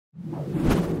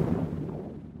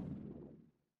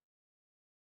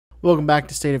Welcome back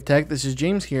to State of Tech. This is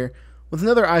James here with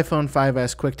another iPhone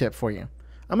 5S quick tip for you.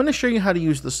 I'm going to show you how to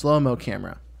use the Slo-Mo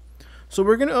camera. So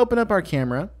we're going to open up our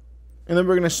camera and then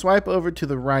we're going to swipe over to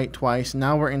the right twice.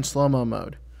 Now we're in Slo-Mo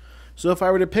mode. So if I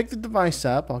were to pick the device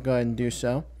up, I'll go ahead and do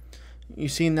so. You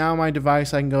see now my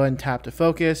device, I can go ahead and tap to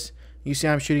focus. You see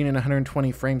I'm shooting in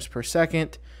 120 frames per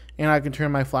second, and I can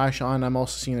turn my flash on. I'm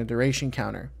also seeing a duration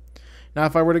counter. Now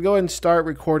if I were to go ahead and start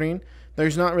recording,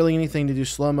 there's not really anything to do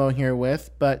slow-mo here with,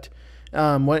 but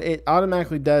what it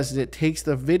automatically does is it takes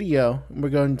the video, we're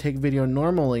going to take video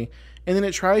normally, and then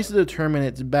it tries to determine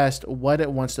its best what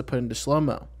it wants to put into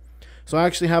slow-mo. So I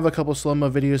actually have a couple slow-mo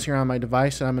videos here on my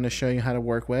device that I'm going to show you how to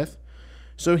work with.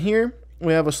 So here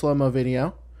we have a slow-mo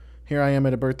video. Here I am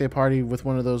at a birthday party with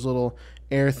one of those little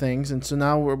air things, and so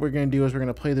now what we're going to do is we're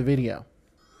going to play the video.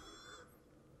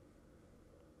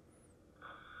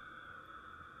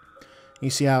 You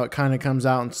see how it kind of comes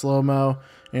out in slow-mo,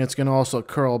 and it's going to also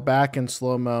curl back in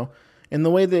slow-mo. And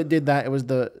the way that it did that, it was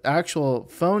the actual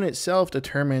phone itself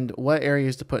determined what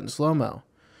areas to put in slow-mo.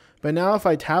 But now if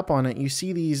I tap on it, you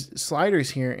see these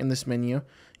sliders here in this menu.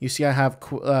 You see I have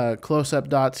close-up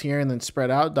dots here and then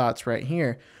spread out dots right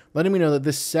here, letting me know that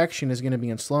this section is going to be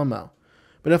in slow-mo.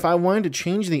 But if I wanted to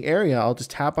change the area, I'll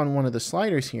just tap on one of the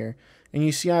sliders here, and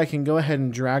you see I can go ahead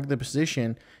and drag the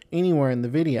position anywhere in the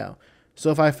video. So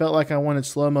if I felt like I wanted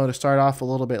slow-mo to start off a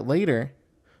little bit later,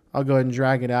 I'll go ahead and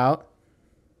drag it out.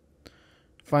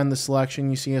 Find the selection.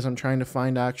 You see as I'm trying to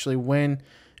find actually when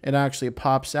it actually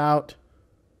pops out.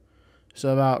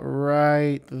 So about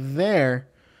right there.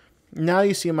 Now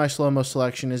you see my slow-mo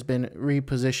selection has been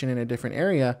repositioned in a different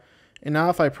area. And now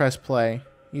if I press play,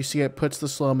 you see it puts the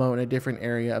slow-mo in a different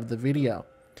area of the video.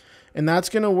 And that's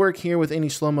going to work here with any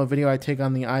slow-mo video I take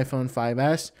on the iPhone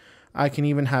 5S. I can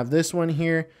even have this one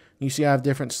here. You see I have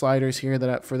different sliders here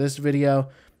that for this video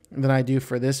than I do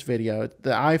for this video. The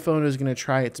iPhone is going to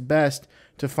try its best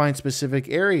to find specific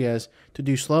areas to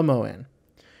do slow-mo in.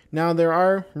 Now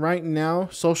right now,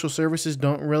 social services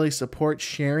don't really support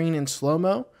sharing in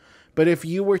slow-mo, but if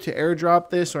you were to airdrop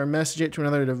this or message it to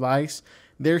another device,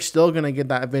 they're still going to get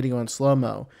that video in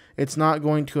slow-mo. It's not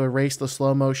going to erase the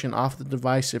slow motion off the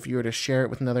device if you were to share it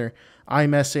with another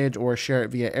iMessage or share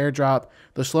it via AirDrop.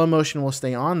 The slow motion will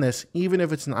stay on this even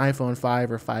if it's an iPhone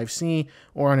 5 or 5C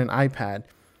or on an iPad.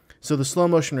 So the slow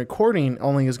motion recording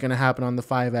only is going to happen on the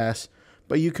 5S,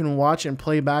 but you can watch and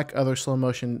play back other slow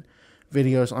motion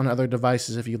videos on other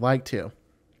devices if you'd like to.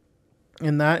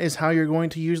 And that is how you're going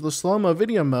to use the slow-mo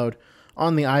video mode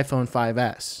on the iPhone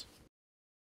 5S.